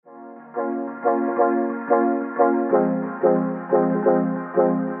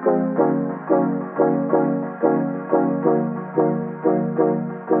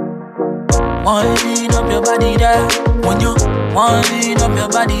Wind up your body there. When you wind up your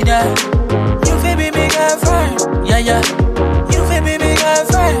body there, you feel me, me girlfriend. Yeah, yeah. You feel me, me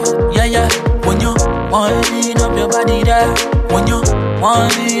girlfriend. Yeah, yeah. When you wind up your body there, when you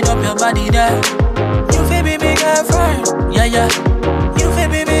wind up your body there, you feel me, me girlfriend. Yeah, yeah. You feel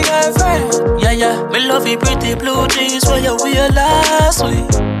me, me girlfriend. Yeah, yeah. Me love you pretty blue jeans where you wear last week.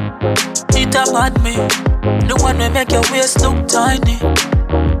 It up at me. The one that make your waist look tiny.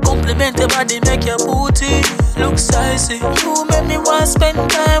 Compliment your body, make your booty look sexy. You make me want spend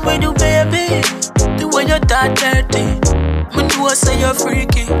time with you, baby. The way you're that dirty, me know I say you're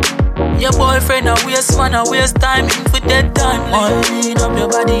freaky. Your boyfriend a waste man, a waste time in for dead time. Wind up your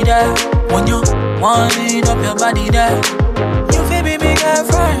body there. When you wind up your body there, you feel me, me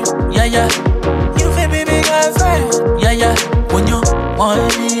girlfriend. Yeah, yeah. You feel me, me girlfriend. Yeah, yeah. When you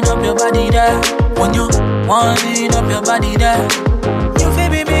wind up your body there, when you wind up your body there, you feel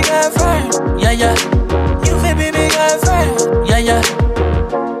me, me girlfriend. Yeah, yeah. You feel me, me girlfriend. Yeah, yeah.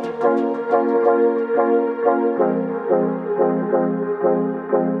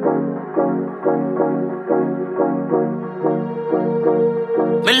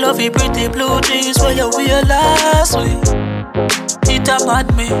 Me love you pretty blue jeans where you wear last week. It up at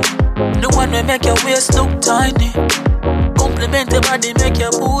me. The one that make your waist look tiny. Compliment your body, make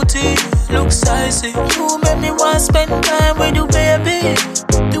your booty look sexy. You make me want spend time with you, baby.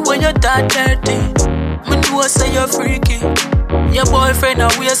 The way you're that dirty, me know I say you're freaky. Your boyfriend a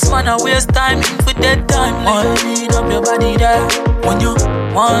waste man, a waste time in for dead time. Wind up your body there. When you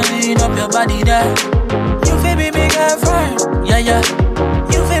wind up your body there, you feel me, me girlfriend. Yeah, yeah.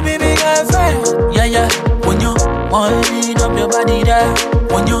 You feel me, me girlfriend. Yeah, yeah. When you wind up your body there,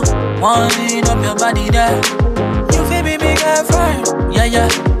 when you wind up your body there, you feel me, me girlfriend.